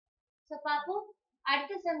So பாப்பு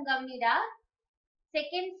அடுத்த sum கவனிடா.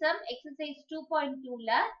 Second sum exercise 2.2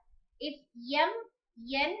 la if m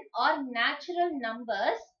n are natural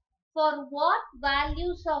numbers, for what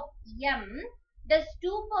values of m does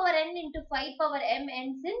 2 power n into 5 power m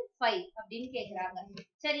ends in 5 அப்படின்னு கேக்குறாங்க.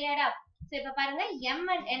 சரியாடா? So இப்ப பாருங்க m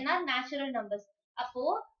and n are natural numbers. அப்போ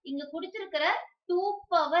இங்க கொடுத்திருக்கிற 2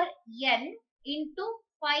 power n into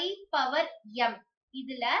 5 power m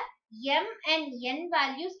இதுல m and n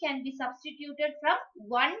values can be substituted from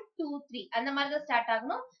 1 to 3 அந்த மாதிரி தான் ஸ்டார்ட்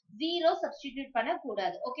ஆகணும். 0 substitute பண்ண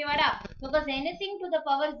கூடாது. ஓகேவாடா? because anything to the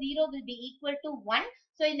power 0 will be equal to 1.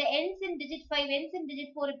 so இந்த ends in digit 5 ends in digit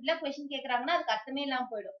 4 இப்படில question கேக்குறாங்கன்னா அதுக்கு அர்த்தமே இல்லாம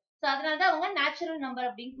போய்டும். சோ அதனால தான் அவங்க natural number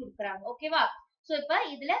அப்படினு கொடுக்கறாங்க. ஓகேவா? சோ இப்ப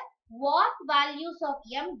இதுல what values of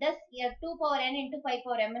m does 2 power n into 5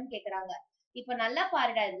 power m ன்னு கேக்குறாங்க. இப்போ நல்லா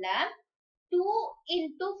பாருடா இதுல 2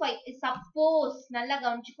 into 5 suppose நல்லா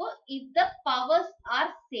கவனிச்சுக்கோ if the powers are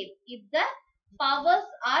same, if the powers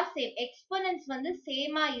are same, exponents வந்து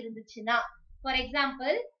சேமா இருந்துச்சுனா, for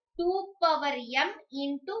example 2 power m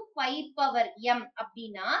into 5 power m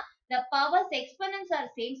அப்படினா the powers exponents are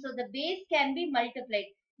same, so the base can be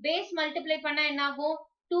multiplied. base multiply பண்ணா என்ன ஆகும்?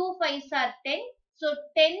 2 5s are 10, so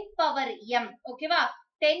 10 power m. ஓகேவா?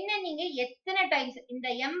 10 நீங்க எத்தனை டைம்ஸ் இந்த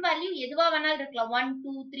m வேல்யூ எதுவா வேணாலும் இருக்கலாம் 1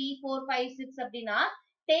 2 3 4 5 6 அப்படினா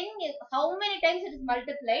 10 how many times it is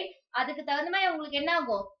multiplied அதுக்கு தகுந்த மாதிரி உங்களுக்கு என்ன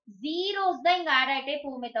ஆகும்? zeros தான் இங்க ஆட் ஆயிட்டே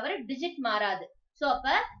போகுமே தவிர digit மாறாது. சோ அப்ப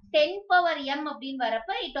 10 power m அப்படினு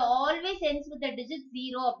வரப்ப it always ends with the digit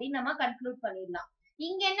 0 அப்படி நம்ம கன்க்ளூட் பண்ணிடலாம்.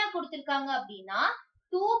 இங்க என்ன கொடுத்திருக்காங்க அப்படினா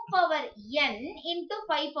 2 power n into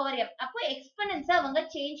 5 power m. அப்போ எக்ஸ்போனன்ட்ஸ் அவங்க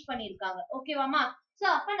சேஞ்ச் பண்ணிருக்காங்க. ஓகேவாமா? சோ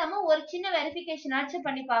அப்ப நம்ம ஒரு சின்ன வெரிஃபிகேஷன் ஆச்சு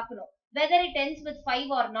பண்ணி பார்க்கணும் whether it ends with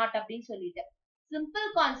 5 or not அப்படினு சொல்லிட்டு. சிம்பிள்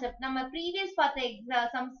கான்செப்ட் நம்ம previous பார்த்த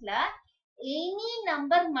சம்ஸ்ல any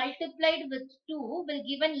number multiplied with 2 will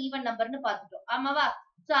give an even number னு பார்த்துட்டோம். ஆமாவா?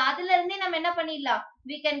 சோ அதுல இருந்தே நம்ம என்ன பண்ணிடலாம்?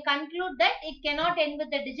 we can conclude that it cannot end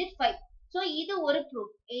with the digit 5. so இது ஒரு proof.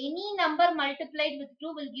 any number multiplied with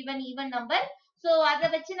 2 will give an even number. so அத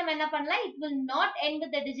வச்சு நம்ம என்ன பண்ணலாம்? it will not end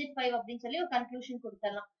with the digit 5 அப்படினு சொல்லி ஒரு கன்க்ளூஷன்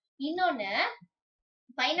கொடுத்துடலாம். இன்னொன்னு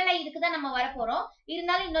ஃபைனலா இதுக்கு தான் நம்ம வர போறோம்.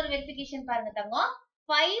 இருந்தாலும் இன்னொரு வெரிஃபிகேஷன் பாருங்க தங்கம்.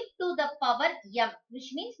 5 to the power m which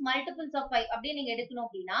means multiples of 5 அப்படி நீங்க எடுக்கணும்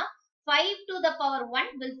அப்படினா 5 to the power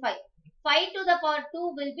 1 will 5, 5 to the power 2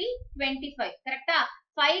 will be 25. கரெக்ட்டா?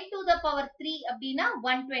 5 to the power 3 அப்படினா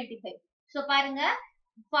 125. சோ பாருங்க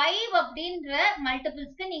 5 அப்படின்ற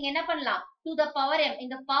மல்டிபிள்ஸ்க்கு நீங்க என்ன பண்ணலாம்? to the power m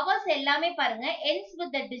இந்த பவர்ஸ் எல்லாமே பாருங்க ends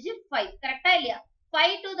with the digit 5. கரெக்ட்டா இல்லையா?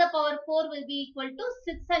 5 to the power 4 will be equal to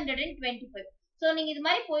 625. so நீங்க இது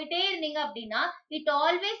மாதிரி போயிட்டே இருந்தீங்க அப்படினா it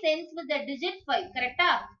always ends with the digit 5. கரெக்ட்டா?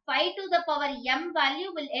 5 to the power m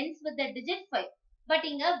value will ends with the digit 5. But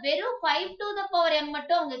இங்க வெறும் 5 to the power m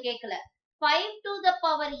மட்டும் அவங்க கேட்கல. 5 to the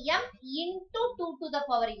power m into 2 to the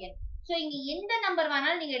power n. so இங்க எந்த number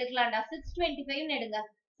வேணாலும் நீங்க எடுக்கலாம்டா. 625 ன்னு எடுங்க.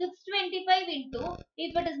 625 into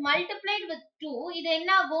if it is multiplied with 2 இது என்ன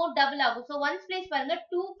ஆகும்? டபுள் ஆகும். so ones place பாருங்க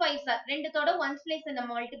 2 5s are ரெண்டுத்தோட ones place நம்ம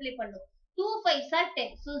மல்டிப்ளை பண்ணும். 2 5s are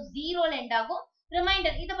 10. so 0 ல எண்ட் ஆகும்.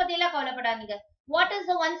 ரிமைண்டர் இத பத்தி எல்லாம் கவலைப்படாதீங்க. what is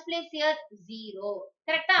the ones place here? 0.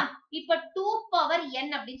 கரெக்ட்டா? இப்ப 2 power n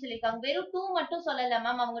அப்படினு சொல்லிருக்காங்க. வெறும் 2 மட்டும் சொல்லல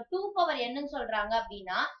மேம். அவங்க 2 power n ன்னு சொல்றாங்க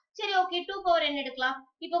அப்படினா சரி ஓகே 2 power n எடுக்கலாம்.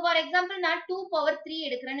 இப்போ ஃபார் எக்ஸாம்பிள் நான் 2 power 3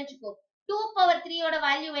 எடுக்கறேன்னு வெச்சுக்கோ. 2 power 3 ஓட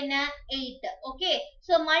வேல்யூ என்ன? 8. Okay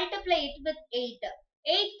so multiply it with 8.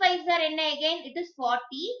 8 5s are என்ன again? it is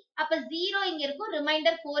 40. அப்ப 0 இங்க இருக்கும்.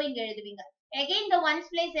 ரிமைண்டர் 4 இங்க எழுதுவீங்க. again the ones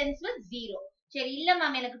place ends with 0. சரி இல்ல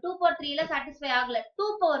மேம் எனக்கு 2 power 3 ல satisfy ஆகல. 2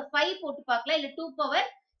 power 5 போட்டு பார்க்கலாம் இல்ல 2 power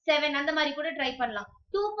 7 அந்த மாதிரி கூட ட்ரை பண்ணலாம்.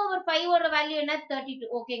 2 power 5 ஓட வேல்யூ என்ன? 32.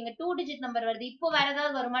 ஓகே இங்க 2 டிஜிட் நம்பர் வருது. இப்போ வேற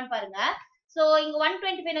ஏதாவது வருமான்னு பாருங்க. சோ இங்க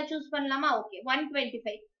 125 நான் சூஸ் பண்ணலாமா? ஓகே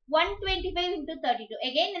 125. 125 into 32.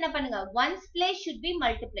 again என்ன பண்ணுங்க? ones place should be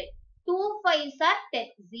multiplied. 2 5s are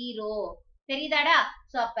 10. 0. தெரியுதாடா?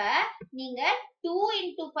 So அப்ப நீங்க 2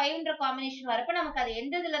 into 5 ன்ற காம்பினேஷன் வரப்ப நமக்கு அது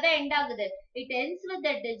எந்த இதுல தான் எண்ட் ஆகுது? it ends with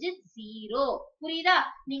the digit 0. புரியுதா?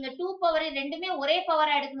 நீங்க 2 பவர் ரெண்டுமே ஒரே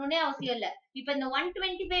பவரா எடுக்கணும்னே அவசியம் இல்ல. இப்போ இந்த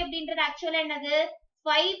 125 அப்படின்றது ஆக்சுவலா என்னது?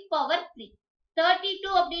 5 power 3.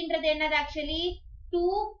 32 அப்படின்றது என்னது ஆக்சுவலி? 2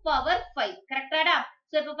 power 5. கரெக்ட்டாடா?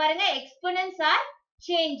 சோ இப்ப பாருங்க exponents are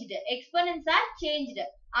changed. exponents are changed.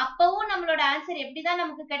 அப்பவும் நம்மளோட ஆன்சர் எப்படி தான்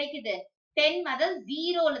நமக்கு கிடைக்குது? 10 அதாவது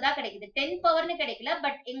 0 ல தான் கிடைக்குது. 10 பவர்னு கிடைக்கல.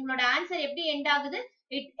 பட் எங்களோட ஆன்சர் எப்படி எண்ட் ஆகுது?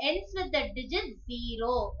 it ends with the digit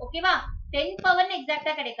 0. ஓகேவா? 10 பவர்னு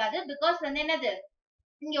எக்ஸாக்ட்டா கிடைக்காது. because வந்து என்னது?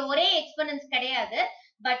 இங்க ஒரே எக்ஸ்போனன்ட்ஸ் கிடையாது.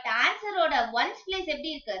 பட் ஆன்சரோட ஒன்ஸ் பிளேஸ் எப்படி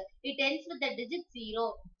இருக்கு? it ends with the digit 0.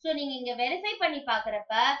 So நீங்க இங்க வெரிஃபை பண்ணி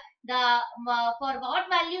பார்க்கறப்ப the for what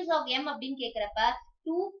values of m அப்படினு கேக்குறப்ப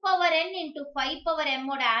 2 power n into 5 power m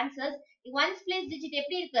ஓட answers ones place digit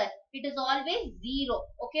எப்படி இருக்கு? It is always 0.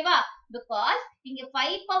 ஓகேவா? Because இங்க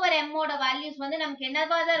 5 power m ஓட values வந்து நமக்கு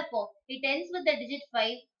என்னவா தான் இருக்கும்? It ends with the digit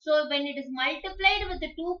 5. So when it is multiplied with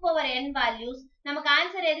the 2 power n values, நமக்கு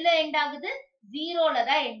answer எதுல end ஆகுது? 0ல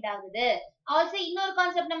தான் end ஆகுது. Also இன்னொரு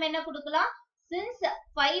கான்செப்ட் நம்ம என்ன கொடுக்கலாம்? Since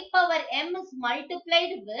 5 power m is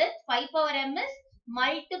multiplied with 5 power m is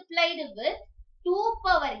multiplied with 2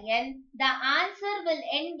 power n, the answer will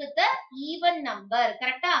end with the even number.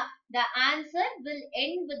 Correct? The answer will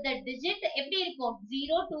end with the digit எப்படி இருக்கும்?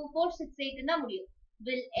 0, 2, 4, 6, 8 னா முடியும்.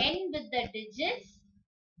 Will end with the digits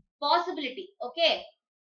possibility. Okay?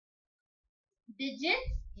 Digits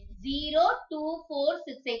 0, 2, 4,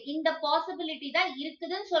 6, 8. இந்த possibility தான்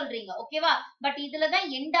இருக்குதுன்னு சொல்றீங்க. ஓகேவா? But இதுல தான்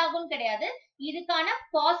எண்ட் ஆகும் கிடையாது. இதுக்கான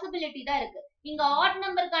பாசிபிலிட்டி தான் இருக்கு. இங்க ஆட்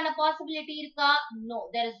நம்பருக்கான பாசிபிலிட்டி இருக்கா? No,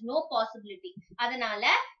 there is no possibility. அதனால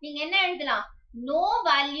நீங்க என்ன எழுதலாம்? No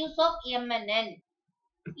values of m and n.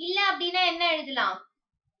 இல்ல அப்படின்னா என்ன எழுதலாம்?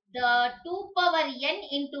 The 2 power n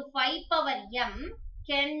into 5 power m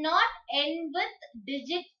cannot end with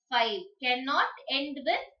digit 5. Cannot end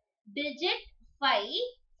with digit 5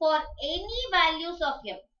 for any values of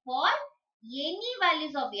m. For any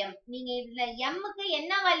values of m. நீங்க இதுல m க்கு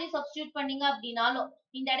என்ன value substitute பண்ணீங்க அப்படினாலும்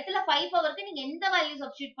இந்த இடத்துல 5 பவருக்கு நீங்க எந்த வேல்யூ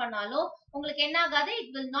சப்ஸ்டிட்யூட் பண்ணாலும் உங்களுக்கு என்ன ஆகாது? It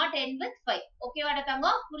will not end with 5. ஓகேவா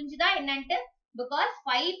தங்கம்? புரிஞ்சுதா என்னன்ட்டு? Because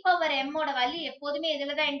 5 power m ஓட வேல்யூ எப்போதுமே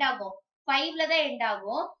எதுல தான் எண்ட் ஆகும்? 5ல தான் எண்ட்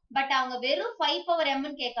ஆகும். பட் அவங்க வெறும் 5 power m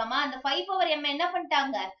ன்னு கேட்காம அந்த 5 power m என்ன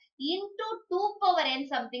பண்ணிட்டாங்க? Into 2 power n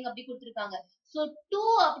something அப்படி கொடுத்திருக்காங்க. So 2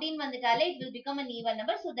 அப்படின்னு வந்துட்டாலே it will become an even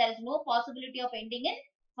number. So there is no possibility of ending in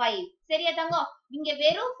 5. சரியா தங்கம்? இங்க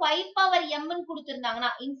வெறும் 5 power m ன்னு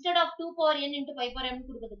கொடுத்திருந்தாங்கன்னா instead of 2 power n into 5 power m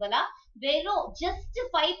கொடுக்கிறது பதிலா வெறும் just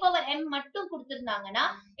 5 power m மட்டும் கொடுத்திருந்தாங்கன்னா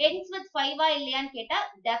ends with 5 இல்லையான்னு கேட்டா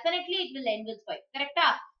definitely it will end with 5. கரெக்டா?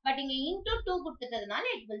 பட் இங்க into 2 கொடுத்துட்டதுனால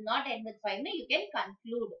it will not end with 5 ன்னு you can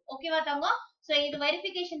conclude. ஓகேவா தங்கம்? So இது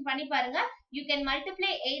வெரிஃபிகேஷன் பண்ணி பாருங்க. You can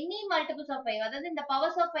multiply any multiples of 5. அதாவது இந்த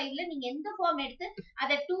powers of 5ல நீங்க எந்த ஃபார்ம் எடுத்து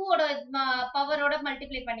அத 2 ஓட பவரோட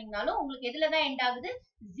மல்டிப்ளை பண்ணீங்கனாலும் உங்களுக்கு எதுல தான் எண்ட் ஆகுது?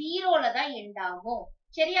 0ல தான் எண்ட் ஆகும்.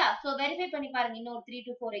 சரியா? So வெரிஃபை பண்ணி பாருங்க இன்னொரு 3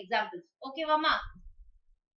 to 4 எக்ஸாம்பிள்ஸ். ஓகேவாமா?